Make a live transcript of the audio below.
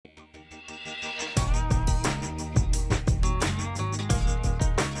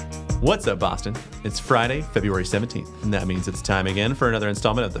What's up, Boston? It's Friday, February 17th, and that means it's time again for another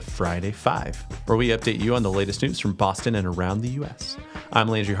installment of the Friday Five, where we update you on the latest news from Boston and around the U.S. I'm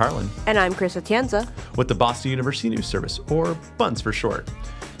Landry Harlan. And I'm Chris Atienza. With the Boston University News Service, or BUNS for short.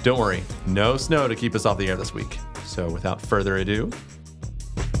 Don't worry, no snow to keep us off the air this week. So without further ado,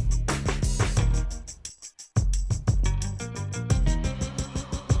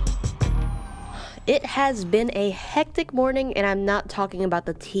 it has been a hectic morning, and I'm not talking about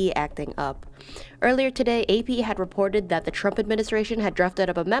the tea acting up. Earlier today, AP had reported that the Trump administration had drafted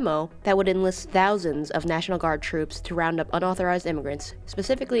up a memo that would enlist thousands of National Guard troops to round up unauthorized immigrants,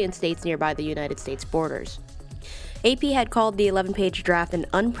 specifically in states nearby the United States borders. AP had called the 11-page draft an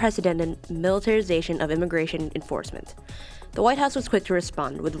unprecedented militarization of immigration enforcement. The White House was quick to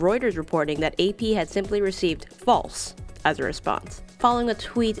respond, with Reuters reporting that AP had simply received false as a response. Following a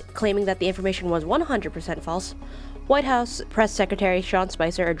tweet claiming that the information was 100% false, White House Press Secretary Sean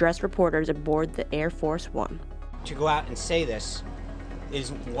Spicer addressed reporters aboard the Air Force One. To go out and say this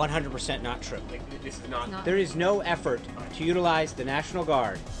is 100% not true. There is no effort to utilize the National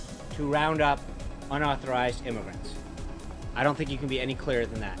Guard to round up unauthorized immigrants. I don't think you can be any clearer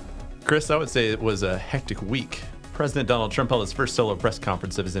than that. Chris, I would say it was a hectic week. President Donald Trump held his first solo press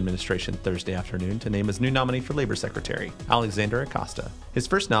conference of his administration Thursday afternoon to name his new nominee for Labor Secretary, Alexander Acosta. His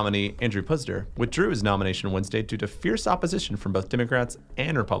first nominee, Andrew Puzder, withdrew his nomination Wednesday due to fierce opposition from both Democrats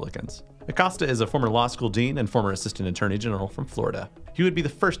and Republicans. Acosta is a former law school dean and former assistant attorney general from Florida. He would be the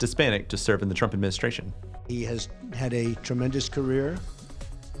first Hispanic to serve in the Trump administration. He has had a tremendous career.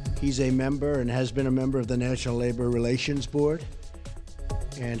 He's a member and has been a member of the National Labor Relations Board,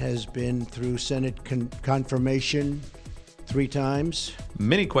 and has been through Senate confirmation 3 times.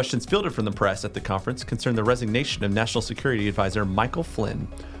 Many questions fielded from the press at the conference concerned the resignation of National Security Advisor Michael Flynn.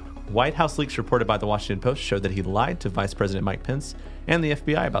 White House leaks reported by the Washington Post showed that he lied to Vice President Mike Pence and the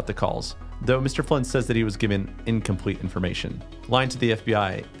FBI about the calls, though Mr. Flynn says that he was given incomplete information. Lying to the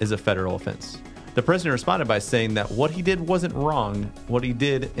FBI is a federal offense. The president responded by saying that what he did wasn't wrong, what he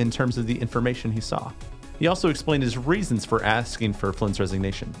did in terms of the information he saw. He also explained his reasons for asking for Flynn's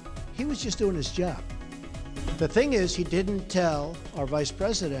resignation. He was just doing his job. The thing is, he didn't tell our vice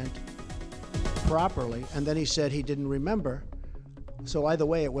president properly, and then he said he didn't remember. So either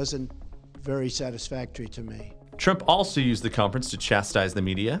way, it wasn't very satisfactory to me. Trump also used the conference to chastise the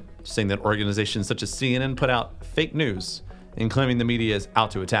media, saying that organizations such as CNN put out fake news and claiming the media is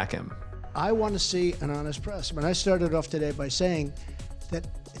out to attack him. I want to see an honest press. When I started off today by saying that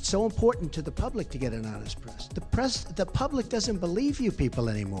it's so important to the public to get an honest press. The public doesn't believe you people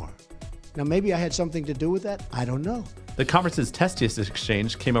anymore. Now, maybe I had something to do with that. I don't know. The conference's testiest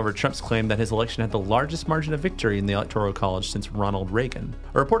exchange came over Trump's claim that his election had the largest margin of victory in the Electoral College since Ronald Reagan.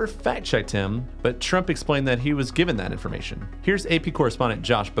 A reporter fact-checked him, but Trump explained that he was given that information. Here's AP correspondent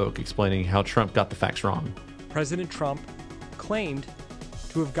Josh Boak explaining how Trump got the facts wrong. President Trump claimed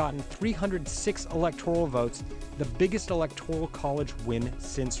to have gotten 306 electoral votes, the biggest electoral college win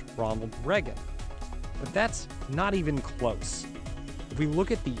since Ronald Reagan. But that's not even close. If we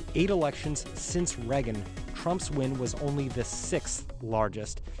look at the 8 elections since Reagan, Trump's win was only the 6th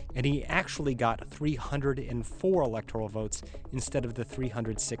largest, and he actually got 304 electoral votes instead of the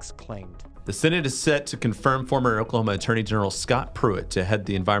 306 claimed. The Senate is set to confirm former Oklahoma Attorney General Scott Pruitt to head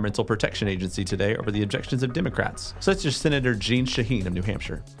the Environmental Protection Agency today over the objections of Democrats, such as Senator Jeanne Shaheen of New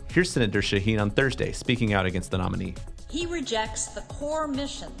Hampshire. Here's Senator Shaheen on Thursday speaking out against the nominee. He rejects the core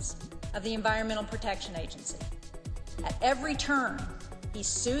missions of the Environmental Protection Agency. At every turn, he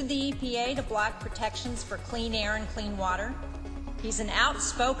sued the EPA to block protections for clean air and clean water. He's an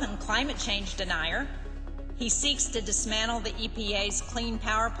outspoken climate change denier. He seeks to dismantle the EPA's Clean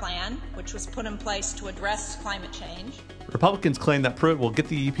Power Plan, which was put in place to address climate change. Republicans claim that Pruitt will get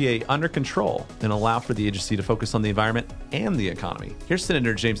the EPA under control and allow for the agency to focus on the environment and the economy. Here's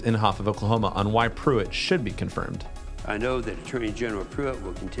Senator James Inhofe of Oklahoma on why Pruitt should be confirmed. I know that Attorney General Pruitt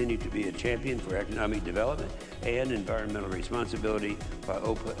will continue to be a champion for economic development and environmental responsibility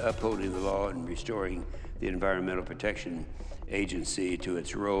while upholding the law and restoring the Environmental Protection Agency to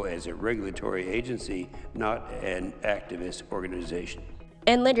its role as a regulatory agency, not an activist organization.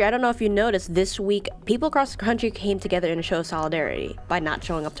 And Landry, I don't know if you noticed, this week, people across the country came together in a show of solidarity by not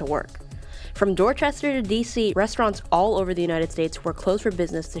showing up to work. From Dorchester to D.C., restaurants all over the United States were closed for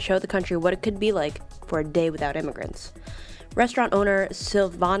business to show the country what it could be like for a day without immigrants. Restaurant owner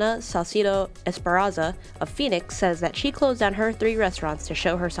Silvana Salcido Esperanza of Phoenix says that she closed down her 3 restaurants to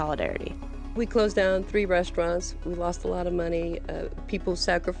show her solidarity. We closed down 3 restaurants. We lost a lot of money. People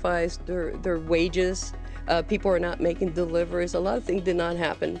sacrificed their wages. People are not making deliveries. A lot of things did not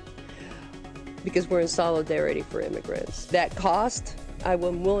happen because we're in solidarity for immigrants. That cost I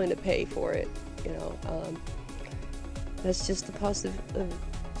am willing to pay for it. That's just the cost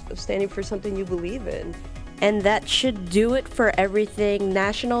of standing for something you believe in. And that should do it for everything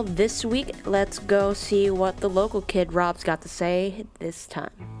national this week. Let's go see what the local kid Rob's got to say this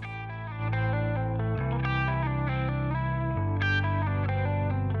time.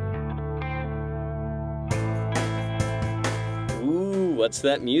 Ooh, what's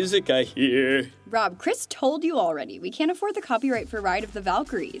that music I hear? Rob, Chris told you already. We can't afford the copyright for Ride of the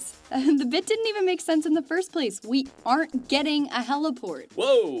Valkyries. The bit didn't even make sense in the first place. We aren't getting a heliport.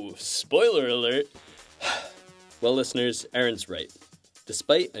 Whoa, spoiler alert. Well, listeners, Aaron's right.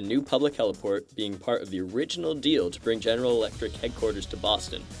 Despite a new public heliport being part of the original deal to bring General Electric headquarters to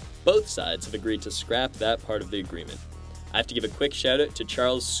Boston, both sides have agreed to scrap that part of the agreement. I have to give a quick shout out to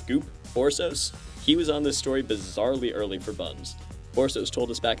Charles Scoop Borsos. He was on this story bizarrely early for Buns. Borsos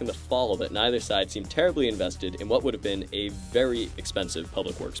told us back in the fall that neither side seemed terribly invested in what would have been a very expensive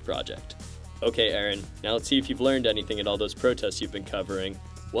public works project. Okay, Aaron, now let's see if you've learned anything in all those protests you've been covering.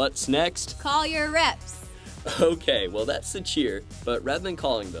 What's next? Call your reps. Okay, well that's the cheer, but rather than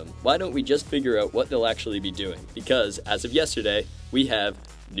calling them, why don't we just figure out what they'll actually be doing? Because, as of yesterday, we have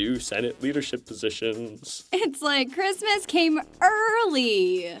new Senate leadership positions. It's like Christmas came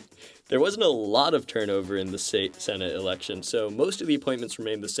early. There wasn't a lot of turnover in the state Senate election, so most of the appointments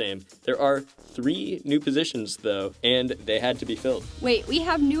remained the same. There are 3 new positions, though, and they had to be filled. Wait, we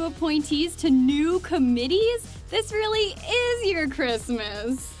have new appointees to new committees? This really is your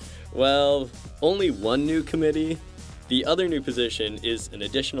Christmas. Well, only one new committee. The other new position is an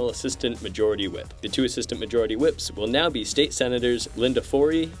additional assistant majority whip. The 2 assistant majority whips will now be state senators Linda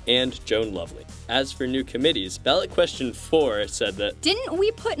Forey and Joan Lovely. As for new committees, ballot question 4 said that... Didn't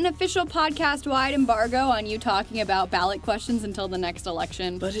we put an official podcast-wide embargo on you talking about ballot questions until the next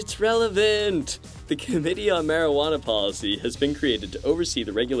election? But it's relevant! The Committee on Marijuana Policy has been created to oversee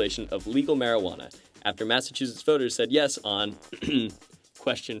the regulation of legal marijuana after Massachusetts voters said yes on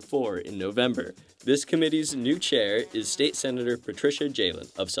question 4 in November. This committee's new chair is State Senator Patricia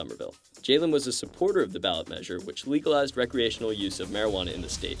Jalen of Somerville. Jalen was a supporter of the ballot measure, which legalized recreational use of marijuana in the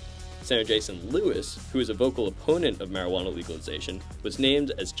state. Senator Jason Lewis, who is a vocal opponent of marijuana legalization, was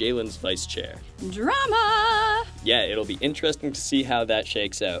named as Jalen's vice chair. Drama! Yeah, it'll be interesting to see how that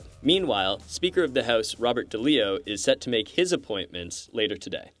shakes out. Meanwhile, Speaker of the House Robert DeLeo is set to make his appointments later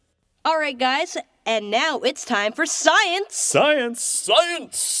today. All right, guys, and now it's time for science. Science!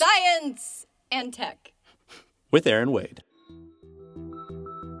 Science! Science! And tech. With Aaron Wade.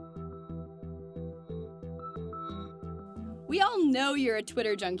 We all know you're a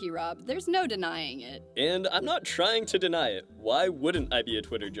Twitter junkie, Rob. There's no denying it. And I'm not trying to deny it. Why wouldn't I be a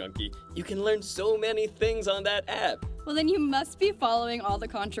Twitter junkie? You can learn so many things on that app. Well, then you must be following all the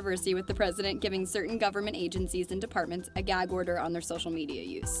controversy with the president giving certain government agencies and departments a gag order on their social media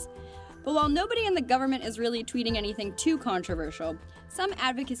use. But while nobody in the government is really tweeting anything too controversial, some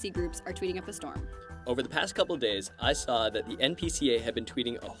advocacy groups are tweeting up a storm. Over the past couple of days, I saw that the NPCA had been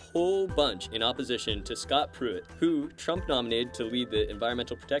tweeting a whole bunch in opposition to Scott Pruitt, who Trump nominated to lead the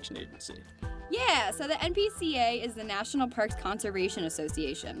Environmental Protection Agency. Yeah, so the NPCA is the National Parks Conservation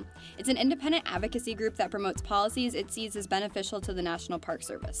Association. It's an independent advocacy group that promotes policies it sees as beneficial to the National Park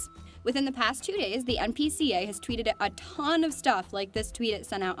Service. Within the past 2 days, the NPCA has tweeted a ton of stuff like this tweet it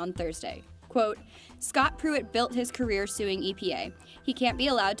sent out on Thursday. Quote, Scott Pruitt built his career suing EPA. He can't be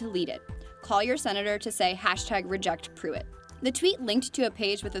allowed to lead it. Call your senator to say #rejectPruitt. The tweet linked to a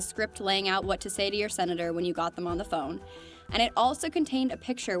page with a script laying out what to say to your senator when you got them on the phone. And it also contained a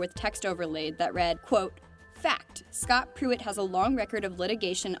picture with text overlaid that read, quote, Fact, Scott Pruitt has a long record of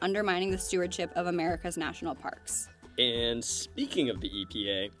litigation undermining the stewardship of America's national parks. And speaking of the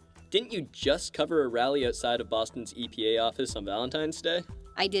EPA, didn't you just cover a rally outside of Boston's EPA office on Valentine's Day?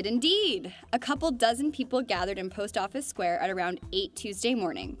 I did indeed. A couple dozen people gathered in Post Office Square at around 8 Tuesday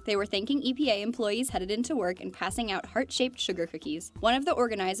morning. They were thanking EPA employees headed into work and passing out heart-shaped sugar cookies. One of the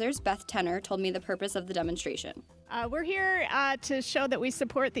organizers, Beth Tenner, told me the purpose of the demonstration. We're here to show that we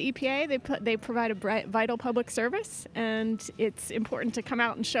support the EPA. They provide a vital public service, and it's important to come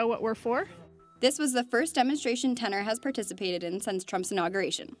out and show what we're for. This was the first demonstration Tenner has participated in since Trump's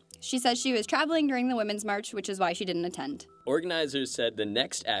inauguration. She says she was traveling during the Women's March, which is why she didn't attend. Organizers said the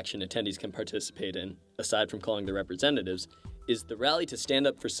next action attendees can participate in, aside from calling their representatives, is the Rally to Stand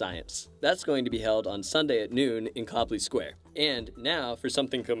Up for Science. That's going to be held on Sunday at noon in Copley Square. And now for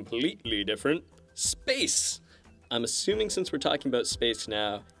something completely different, space! I'm assuming since we're talking about space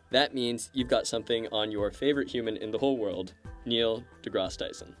now, that means you've got something on your favorite human in the whole world, Neil deGrasse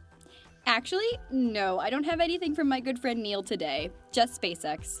Tyson. Actually, no, I don't have anything from my good friend Neil today. Just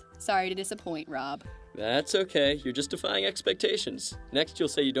SpaceX. Sorry to disappoint, Rob. That's okay. You're just defying expectations. Next, you'll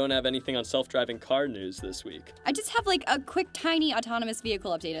say you don't have anything on self-driving car news this week. I just have like a quick, tiny autonomous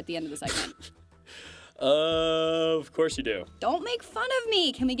vehicle update at the end of the segment. Of course you do. Don't make fun of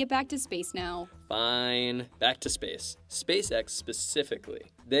me. Can we get back to space now? Fine. Back to space. SpaceX specifically.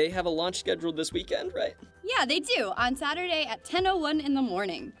 They have a launch scheduled this weekend, right? Yeah, they do. On Saturday at 10:01 in the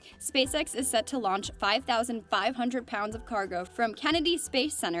morning. SpaceX is set to launch 5,500 pounds of cargo from Kennedy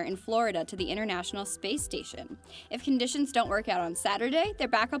Space Center in Florida to the International Space Station. If conditions don't work out on Saturday, their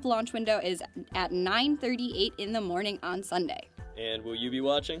backup launch window is at 9:38 in the morning on Sunday. And will you be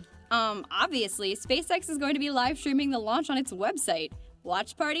watching? Obviously, SpaceX is going to be live streaming the launch on its website.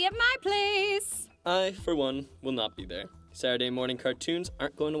 Watch party at my place! I, for one, will not be there. Saturday morning cartoons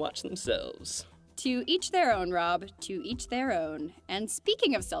aren't going to watch themselves. To each their own, Rob. To each their own. And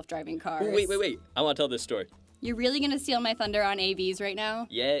speaking of self-driving cars... Wait. I want to tell this story. You're really gonna steal my thunder on AVs right now?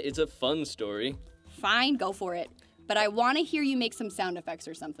 Yeah, it's a fun story. Fine, go for it. But I want to hear you make some sound effects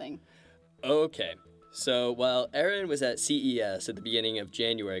or something. Okay. So, while Aaron was at CES at the beginning of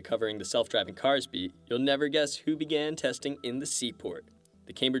January covering the self-driving cars beat, you'll never guess who began testing in the Seaport.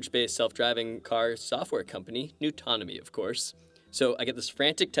 The Cambridge-based self-driving car software company, Nutonomy, of course. So I get this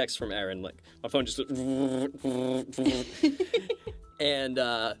frantic text from Aaron, like, my phone just... and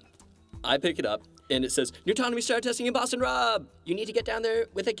I pick it up, and it says, Nutonomy started testing in Boston, Rob! You need to get down there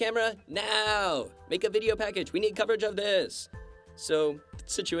with a camera now! Make a video package, we need coverage of this! So the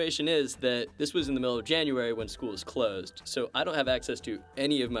situation is that this was in the middle of January when school is closed, so I don't have access to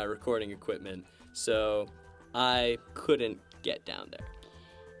any of my recording equipment, so I couldn't get down there.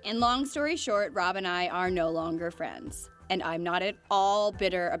 And long story short, Rob and I are no longer friends. And I'm not at all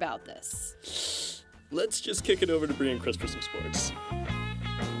bitter about this. Let's just kick it over to Bree and Chris for some sports.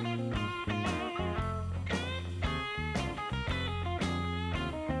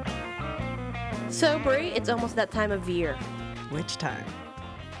 So, Bree, it's almost that time of year. Which time?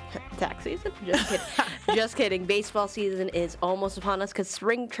 Tax season? Just kidding. Just kidding. Baseball season is almost upon us because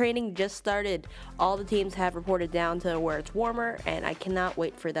spring training just started. All the teams have reported down to where it's warmer, and I cannot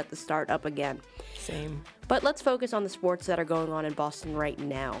wait for that to start up again. Same. But let's focus on the sports that are going on in Boston right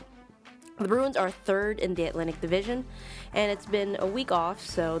now. The Bruins are third in the Atlantic Division, and it's been a week off,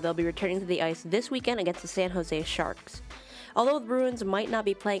 so they'll be returning to the ice this weekend against the San Jose Sharks. Although the Bruins might not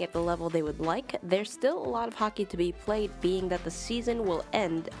be playing at the level they would like, there's still a lot of hockey to be played, being that the season will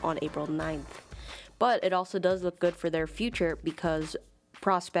end on April 9th. But it also does look good for their future because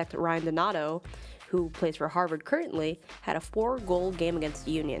prospect Ryan Donato, who plays for Harvard currently, had a 4-goal game against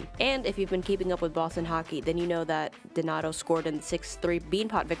Union. And if you've been keeping up with Boston hockey, then you know that Donato scored in the 6-3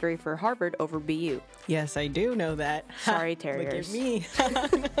 Beanpot victory for Harvard over BU. Yes, I do know that. Sorry, Terriers. Look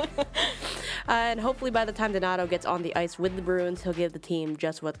at me. And hopefully by the time Donato gets on the ice with the Bruins, he'll give the team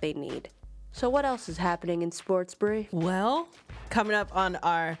just what they need. So what else is happening in sports, Bree? Well, coming up on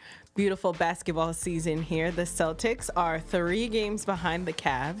our beautiful basketball season here, the Celtics are 3 games behind the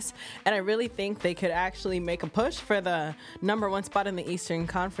Cavs, and I really think they could actually make a push for the number 1 spot in the Eastern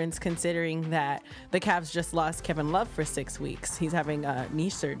Conference, considering that the Cavs just lost Kevin Love for 6 weeks. He's having knee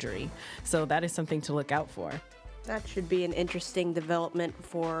surgery, so that is something to look out for. That should be an interesting development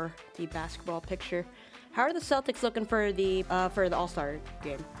for the basketball picture. How are the Celtics looking for the All-Star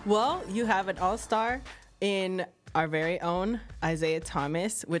game? Well, you have an All-Star in our very own Isaiah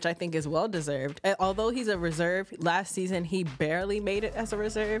Thomas, which I think is well-deserved. Although he's a reserve, last season he barely made it as a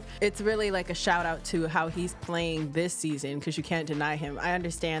reserve. It's really like a shout-out to how he's playing this season, because you can't deny him. I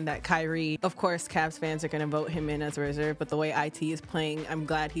understand that Kyrie, of course, Cavs fans are going to vote him in as a reserve, but the way IT is playing, I'm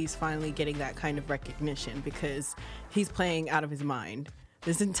glad he's finally getting that kind of recognition, because he's playing out of his mind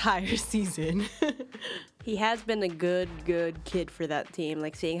this entire season. He has been a good kid for that team.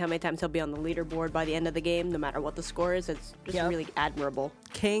 Like, seeing how many times he'll be on the leaderboard by the end of the game, no matter what the score is, it's just really admirable.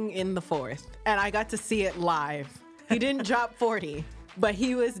 King in the 4th. And I got to see it live. He didn't drop 40, but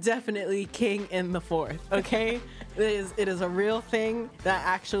he was definitely king in the 4th, okay? It is a real thing that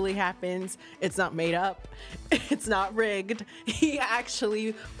actually happens. It's not made up. It's not rigged. He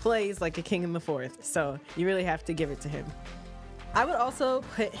actually plays like a king in the 4th. So you really have to give it to him. I would also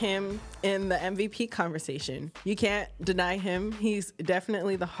put him in the MVP conversation. You can't deny him. He's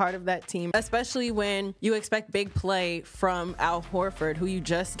definitely the heart of that team, especially when you expect big play from Al Horford, who you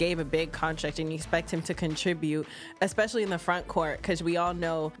just gave a big contract, and you expect him to contribute, especially in the front court, because we all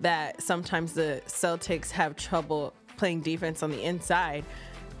know that sometimes the Celtics have trouble playing defense on the inside.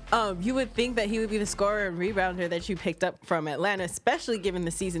 You would think that he would be the scorer and rebounder that you picked up from Atlanta, especially given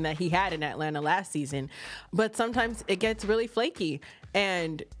the season that he had in Atlanta last season. But sometimes it gets really flaky,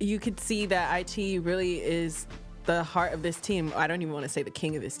 and you could see that IT really is the heart of this team. I don't even want to say the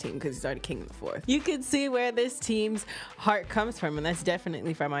king of this team because he's already king in the fourth. You can see where this team's heart comes from, and that's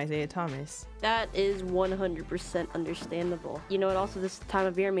definitely from Isaiah Thomas. That is 100% understandable. You know what also this time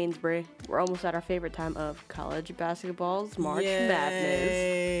of year means, Brie? We're almost at our favorite time of college basketball's March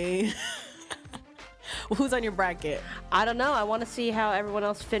Madness. Who's on your bracket? I don't know. I want to see how everyone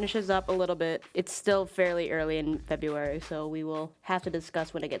else finishes up a little bit. It's still fairly early in February, so we will have to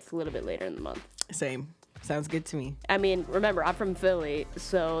discuss when it gets a little bit later in the month. Same. Sounds good to me. I mean, remember, I'm from Philly,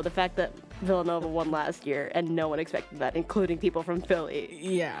 so the fact that Villanova won last year and no one expected that, including people from Philly.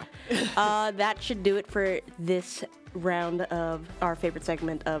 Yeah. That should do it for this round of our favorite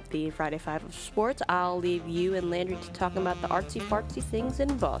segment of the Friday Five of Sports. I'll leave you and Landry to talk about the artsy-fartsy things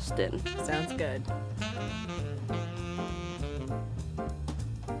in Boston. Sounds good.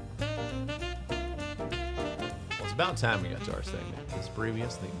 Well, it's about time we got to our segment. This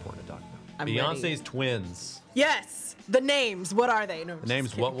previously important to talk about. I'm Beyonce's ready. twins. Yes. The names. What are they? No, The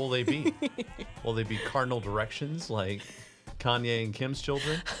names, what will they be? Will they be cardinal directions like Kanye and Kim's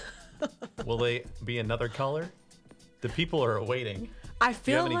children? Will they be another color? The people are waiting. I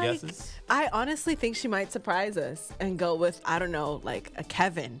feel Do you have any like guesses? I honestly think she might surprise us and go with, I don't know, like a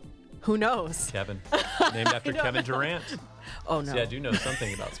Kevin. Who knows? Kevin. Named after Kevin Durant. Oh, no. See, I do know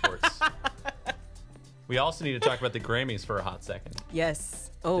something about sports. We also need to talk about the Grammys for a hot second. Yes.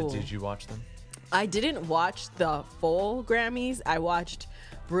 Oh. Did you watch them? I didn't watch the full Grammys. I watched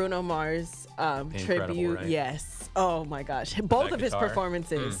Bruno Mars tribute. Right? Yes. Oh my gosh. Both That of his guitar.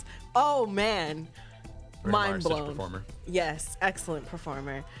 performances. Oh man. Bruno Mind Mars, such a blown. performer. Yes. Excellent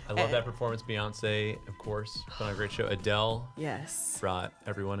performer. I love that performance. Beyonce, of course, put on a great show. Adele Yes. brought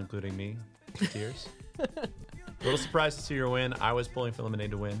everyone, including me, to tears. A little surprised to see her win. I was pulling for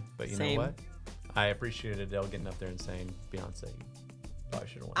Lemonade to win, but you Same. know what? I appreciated Adele getting up there and saying, Beyonce, you probably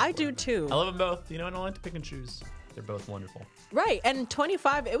should have won. I do too. I love them both. You know, I don't like to pick and choose. They're both wonderful. Right. And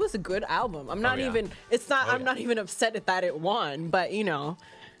 25, it was a good album. I'm not yeah. even, it's not, Oh, I'm yeah. not even upset that it won, but you know.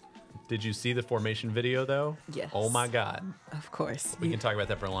 Did you see the formation video, though? Yes. Oh, my God. Of course. We can talk about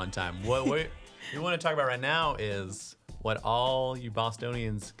that for a long time. What we want to talk about right now is what all you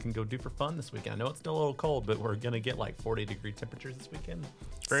Bostonians can go do for fun this weekend. I know it's still a little cold, but we're going to get like 40-degree temperatures this weekend.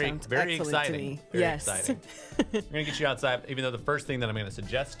 Sounds Very excellent to exciting. me. Very Yes. exciting. We're going to get you outside, even though the first thing that I'm going to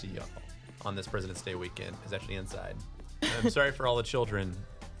suggest to you on this President's Day weekend is actually inside. And I'm sorry for all the children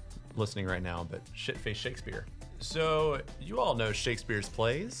listening right now, but shit-faced Shakespeare. So you all know Shakespeare's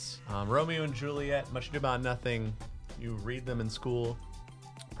plays. Romeo and Juliet, Much Ado About Nothing. You read them in school.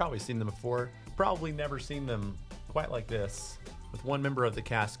 Probably seen them before. Probably never seen them quite like this, with one member of the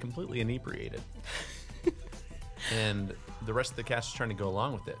cast completely inebriated. And the rest of the cast is trying to go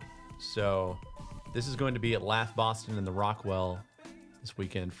along with it. So this is going to be at Laugh Boston in the Rockwell this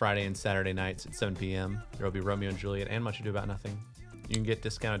weekend, Friday and Saturday nights at 7 p.m. There will be Romeo and Juliet and Much Ado About Nothing. You can get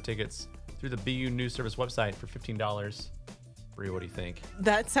discounted tickets through the BU News Service website for $15. Bree, what do you think?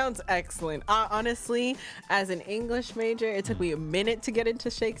 That sounds excellent. Honestly, as an English major, it took me a minute to get into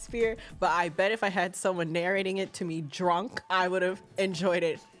Shakespeare, but I bet if I had someone narrating it to me drunk, I would have enjoyed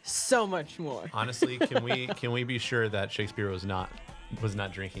it so much more. Honestly, can we be sure that Shakespeare was not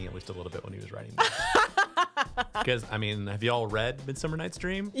drinking at least a little bit when he was writing this? Because I mean, have you all read Midsummer Night's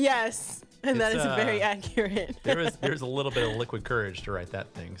Dream? Yes, and that It's, is very accurate. There's a little bit of liquid courage to write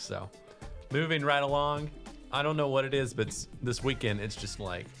that thing. So, moving right along, I don't know what it is, but this weekend it's just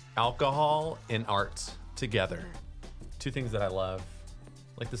like alcohol and art together. Two things that I love.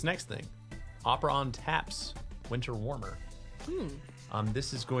 Like this next thing, Opera on Taps, Winter Warmer.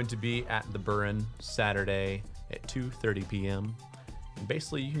 This is going to be at the Burren Saturday at 2:30 p.m. And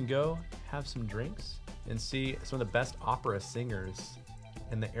basically, you can go have some drinks and see some of the best opera singers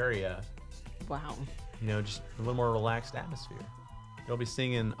in the area. Wow. You know, just a little more relaxed atmosphere. They'll be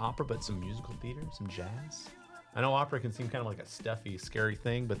singing opera, but some musical theater, some jazz. I know opera can seem kind of like a stuffy, scary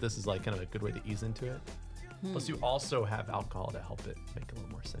thing, but this is like kind of a good way to ease into it. Plus, you also have alcohol to help it make a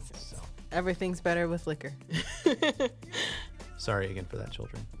little more sense. So, Everything's better with liquor. sorry again for that,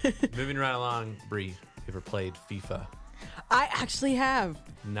 children. Moving right along, Bree, you ever played FIFA? I actually have.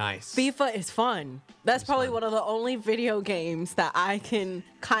 Nice. FIFA is fun. That's probably one of the only video games that I can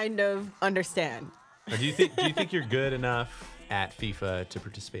kind of understand. Or do you think you're good enough at FIFA to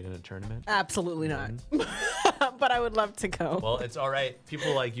participate in a tournament? Absolutely not. But I would love to go. Well, it's all right.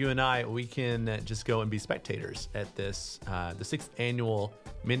 People like you and I, we can just go and be spectators at this, the 6th annual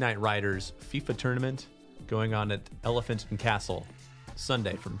Midnight Riders FIFA tournament going on at Elephant and Castle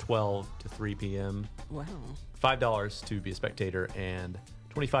Sunday from 12 to 3 p.m. Wow. $5 to be a spectator and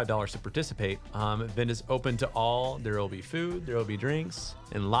 $25 to participate. Event is open to all. There will be food, there will be drinks,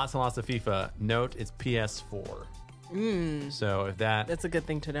 and lots of FIFA. Note it's PS4. So if That's a good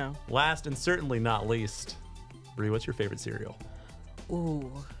thing to know. last and certainly not least, Bree, what's your favorite cereal?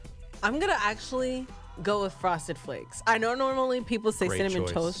 Ooh. I'm going to actually go with Frosted Flakes. I know normally people say Great Cinnamon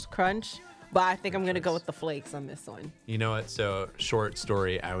choice. Toast Crunch, but I think I'm going to go with the flakes on this one. You know what? So, short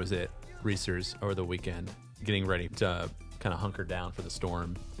story, I was at Reese's over the weekend getting ready to kind of hunker down for the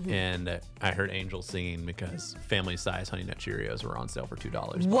storm. And I heard Angel singing because family size Honey Nut Cheerios were on sale for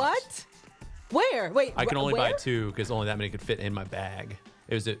 $2. What? Where? Wait, I can only buy where? 2 because only that many could fit in my bag.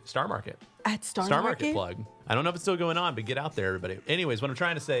 It was at Star Market. At Star Market Market? plug. I don't know if it's still going on, but get out there, everybody. Anyways, what I'm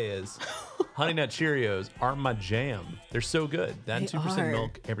trying to say is Honey Nut Cheerios are my jam. They're so good. That and They 2% are.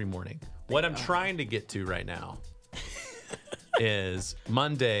 milk every morning. What I'm trying to get to right now is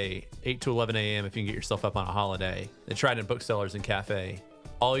Monday, 8 to 11 a.m. if you can get yourself up on a holiday. They tried in Booksellers and Cafe.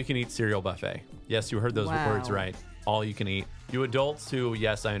 All you can eat cereal buffet. Yes, you heard those Wow. words right. All you can eat. You adults who,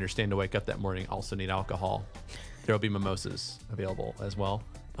 yes, I understand to wake up that morning also need alcohol. There will be mimosas available as well.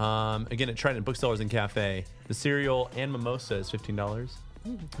 Again, at Trident Booksellers and Cafe, the cereal and mimosa is $15.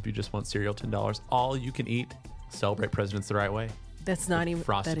 If you just want cereal, $10. All you can eat. Celebrate Presidents the right way. That's not even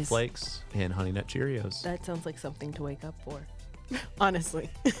Frosted that is, Flakes and Honey Nut Cheerios. That sounds like something to wake up for. Honestly.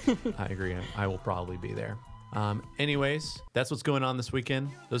 I agree. I will probably be there. Anyways, that's what's going on this weekend.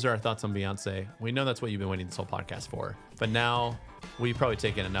 Those are our thoughts on Beyonce. We know that's what you've been waiting this whole podcast for. But now we've probably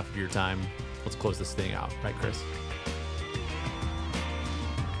taken enough of your time. Let's close this thing out. Right, Chris?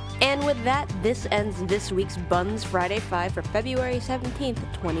 And with that, this ends this week's Buns Friday 5 for February 17th,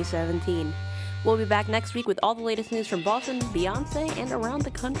 2017. We'll be back next week with all the latest news from Boston, Beyonce, and around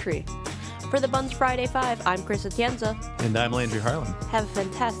the country. For the Buns Friday 5, I'm Chris Atienza. And I'm Landry Harlan. Have a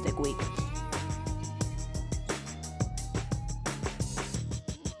fantastic week.